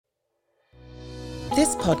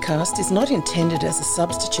This podcast is not intended as a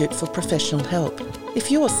substitute for professional help. If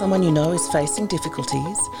you or someone you know is facing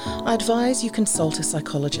difficulties, I advise you consult a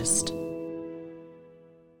psychologist.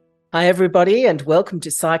 Hi everybody, and welcome to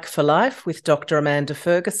Psych for Life with Dr. Amanda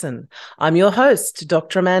Ferguson. I'm your host,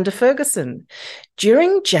 Dr. Amanda Ferguson.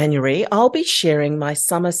 During January, I'll be sharing my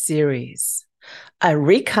summer series, a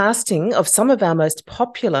recasting of some of our most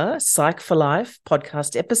popular Psych for Life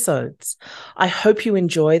podcast episodes. I hope you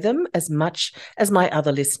enjoy them as much as my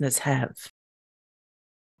other listeners have.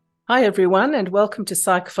 Hi everyone, and welcome to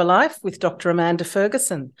Psych for Life with Dr. Amanda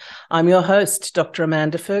Ferguson. I'm your host, Dr.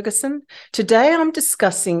 Amanda Ferguson. Today I'm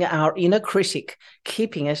discussing our inner critic,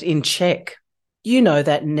 keeping it in check. You know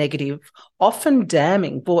that negative, often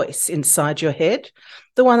damning voice inside your head,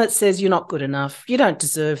 the one that says you're not good enough, you don't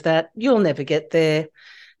deserve that, you'll never get there.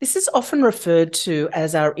 This is often referred to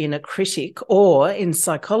as our inner critic, or in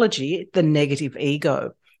psychology, the negative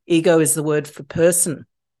ego. Ego is the word for person.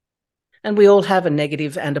 And we all have a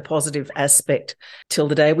negative and a positive aspect till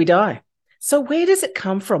the day we die. So where does it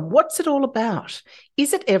come from? What's it all about?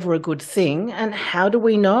 Is it ever a good thing? And how do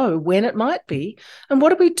we know when it might be? And what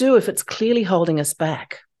do we do if it's clearly holding us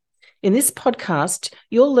back? In this podcast,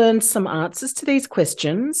 you'll learn some answers to these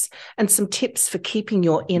questions and some tips for keeping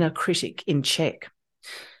your inner critic in check.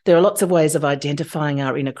 There are lots of ways of identifying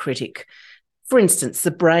our inner critic. For instance,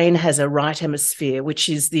 the brain has a right hemisphere, which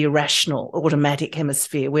is the irrational, automatic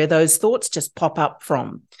hemisphere, where those thoughts just pop up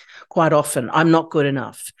from. Quite often, I'm not good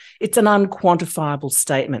enough. It's an unquantifiable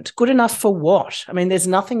statement. Good enough for what? I mean, there's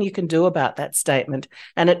nothing you can do about that statement,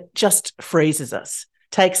 and it just freezes us,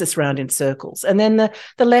 takes us round in circles. And then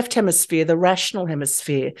the left hemisphere, the rational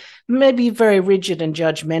hemisphere, may be very rigid and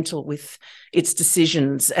judgmental with its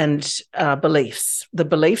decisions and beliefs. The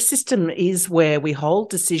belief system is where we hold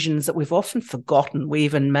decisions that we've often forgotten we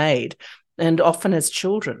even made, and often as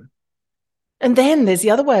children. And then there's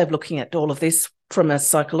the other way of looking at all of this from a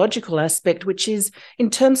psychological aspect, which is in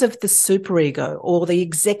terms of the superego, or the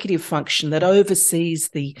executive function that oversees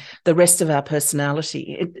the rest of our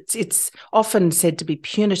personality. It's often said to be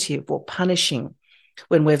punitive or punishing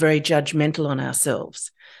when we're very judgmental on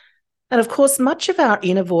ourselves. And of course, much of our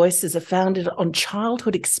inner voices are founded on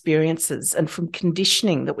childhood experiences and from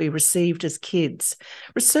conditioning that we received as kids.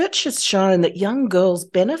 Research has shown that young girls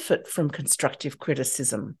benefit from constructive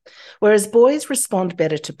criticism, whereas boys respond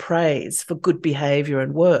better to praise for good behaviour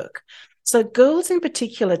and work. So girls in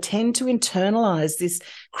particular tend to internalise this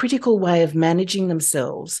critical way of managing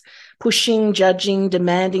themselves, pushing, judging,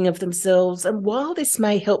 demanding of themselves. And while this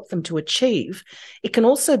may help them to achieve, it can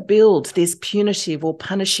also build this punitive or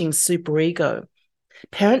punishing superego.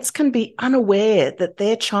 Parents can be unaware that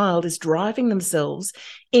their child is driving themselves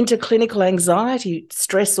into clinical anxiety,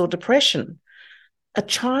 stress, or depression. A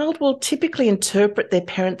child will typically interpret their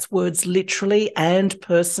parents' words literally and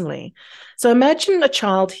personally. So imagine a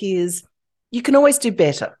child hears, "You can always do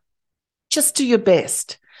better. Just do your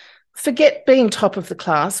best. Forget being top of the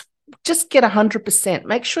class. Just get 100%.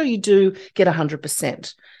 Make sure you do get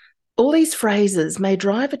 100%. All these phrases may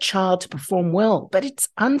drive a child to perform well, but it's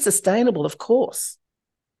unsustainable, of course.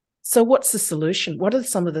 So what's the solution? What are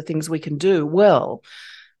some of the things we can do? Well,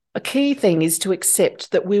 a key thing is to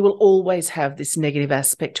accept that we will always have this negative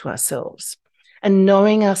aspect to ourselves. And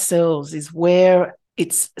knowing ourselves is where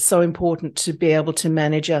it's so important to be able to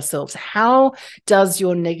manage ourselves. How does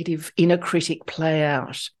your negative inner critic play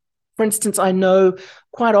out? For instance, I know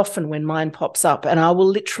quite often when mine pops up, and I will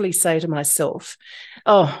literally say to myself,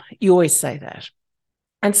 "Oh, you always say that."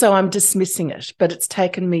 And so I'm dismissing it, but it's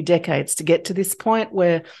taken me decades to get to this point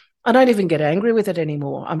where I don't even get angry with it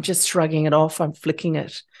anymore. I'm just shrugging it off. I'm flicking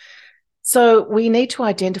it. So we need to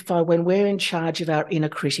identify when we're in charge of our inner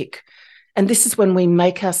critic. And this is when we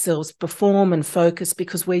make ourselves perform and focus,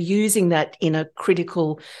 because we're using that inner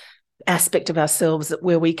critical aspect of ourselves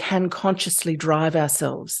where we can consciously drive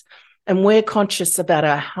ourselves. And we're conscious about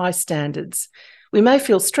our high standards. We may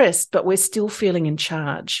feel stressed, but we're still feeling in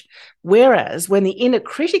charge. Whereas when the inner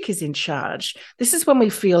critic is in charge, this is when we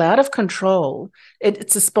feel out of control.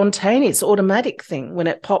 It's a spontaneous, automatic thing. When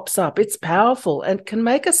it pops up, it's powerful and can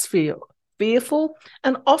make us feel fearful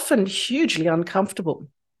and often hugely uncomfortable.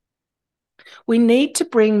 We need to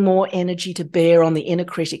bring more energy to bear on the inner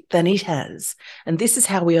critic than it has. And this is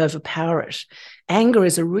how we overpower it. Anger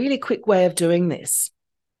is a really quick way of doing this.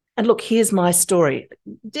 And look, here's my story.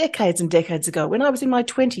 Decades and decades ago, when I was in my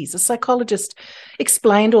 20s, a psychologist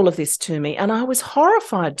explained all of this to me, and I was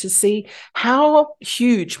horrified to see how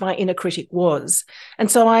huge my inner critic was.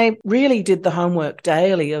 And so I really did the homework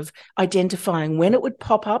daily of identifying when it would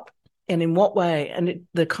pop up and in what way, and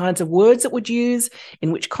the kinds of words it would use,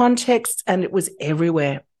 in which context, and it was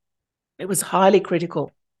everywhere. It was highly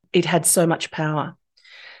critical. It had so much power.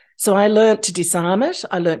 So I learnt to disarm it.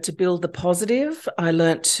 I learnt to build the positive. I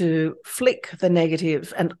learnt to flick the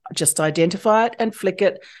negative and just identify it and flick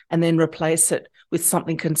it and then replace it with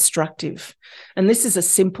something constructive. And this is a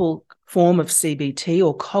simple form of CBT,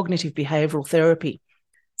 or cognitive behavioral therapy.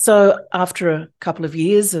 So after a couple of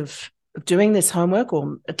years of doing this homework,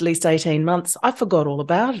 or at least 18 months, I forgot all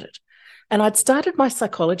about it. And I'd started my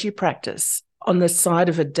psychology practice on the side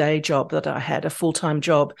of a day job that I had, a full-time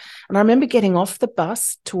job. And I remember getting off the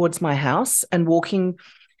bus towards my house and walking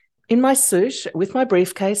in my suit with my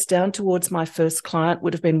briefcase down towards my first client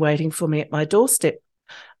would have been waiting for me at my doorstep.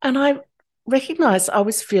 And I recognized I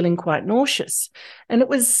was feeling quite nauseous. And it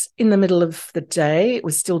was in the middle of the day. It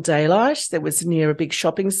was still daylight. There was near a big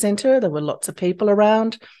shopping center. There were lots of people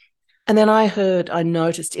around. And then I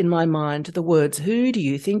noticed in my mind the words, "Who do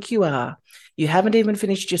you think you are? You haven't even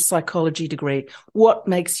finished your psychology degree. What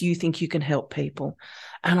makes you think you can help people?"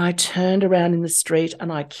 And I turned around in the street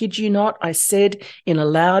and I kid you not, I said in a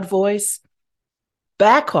loud voice,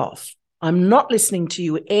 "Back off. I'm not listening to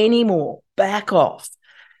you anymore. Back off."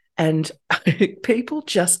 And people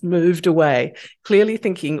just moved away, clearly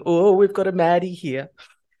thinking, "Oh, we've got a Maddie here."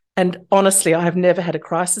 And honestly, I have never had a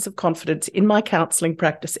crisis of confidence in my counselling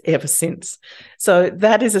practice ever since. So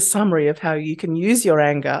that is a summary of how you can use your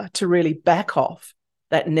anger to really back off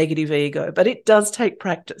that negative ego. But it does take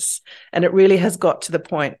practice. And it really has got to the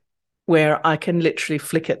point where I can literally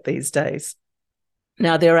flick it these days.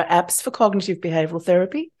 Now, there are apps for cognitive behavioural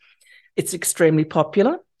therapy. It's extremely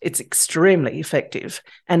popular. It's extremely effective.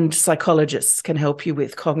 And psychologists can help you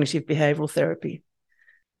with cognitive behavioural therapy.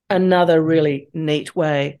 Another really neat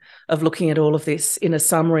way of looking at all of this in a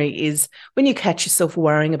summary is when you catch yourself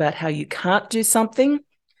worrying about how you can't do something,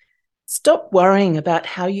 stop worrying about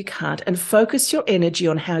how you can't and focus your energy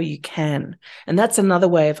on how you can. And that's another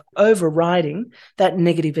way of overriding that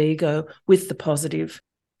negative ego with the positive.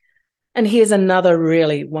 And here's another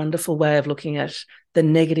really wonderful way of looking at the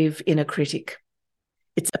negative inner critic.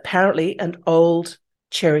 It's apparently an old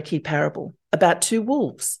Cherokee parable about two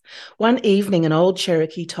wolves. One evening, an old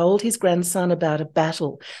Cherokee told his grandson about a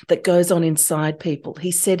battle that goes on inside people.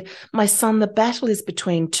 He said, "My son, the battle is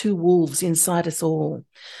between two wolves inside us all.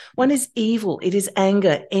 One is evil. It is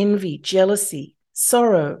anger, envy, jealousy,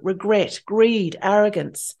 sorrow, regret, greed,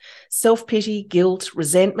 arrogance, self-pity, guilt,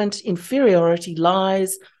 resentment, inferiority,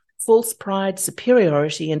 lies, false pride,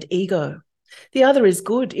 superiority, and ego. The other is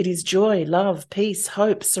good. It is joy, love, peace,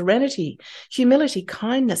 hope, serenity, humility,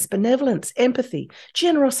 kindness, benevolence, empathy,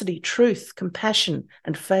 generosity, truth, compassion,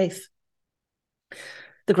 and faith."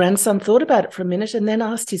 The grandson thought about it for a minute and then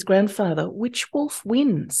asked his grandfather, "Which wolf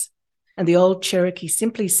wins?" And the old Cherokee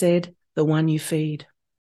simply said, "The one you feed."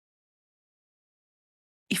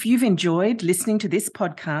 If you've enjoyed listening to this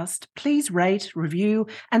podcast, please rate, review,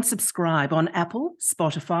 and subscribe on Apple,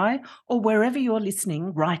 Spotify, or wherever you're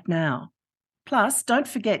listening right now. Plus, don't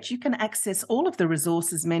forget you can access all of the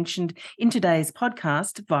resources mentioned in today's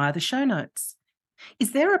podcast via the show notes.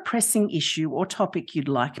 Is there a pressing issue or topic you'd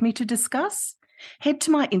like me to discuss? Head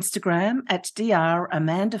to my Instagram at Dr.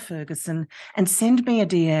 Amanda Ferguson and send me a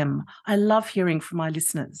DM. I love hearing from my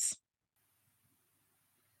listeners.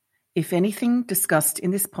 If anything discussed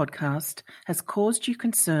in this podcast has caused you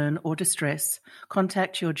concern or distress,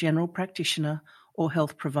 contact your general practitioner or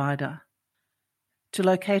health provider. To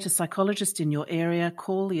locate a psychologist in your area,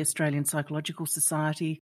 call the Australian Psychological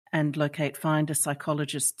Society and find a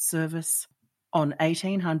psychologist service on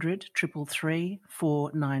 1800 333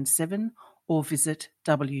 497 or visit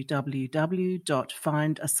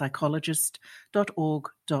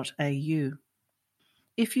www.findapsychologist.org.au.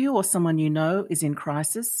 If you or someone you know is in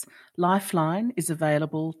crisis, Lifeline is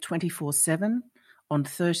available 24/7 on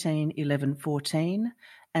 13 11 14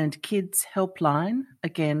 and Kids Helpline,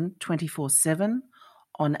 again 24/7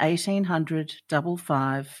 on 1800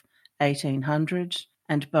 55 1800,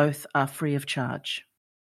 and both are free of charge.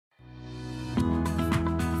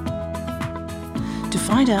 To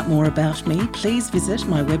find out more about me, please visit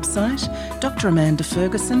my website,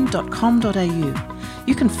 dramandaferguson.com.au.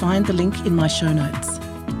 You can find the link in my show notes.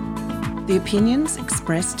 The opinions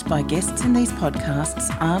expressed by guests in these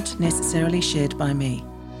podcasts aren't necessarily shared by me.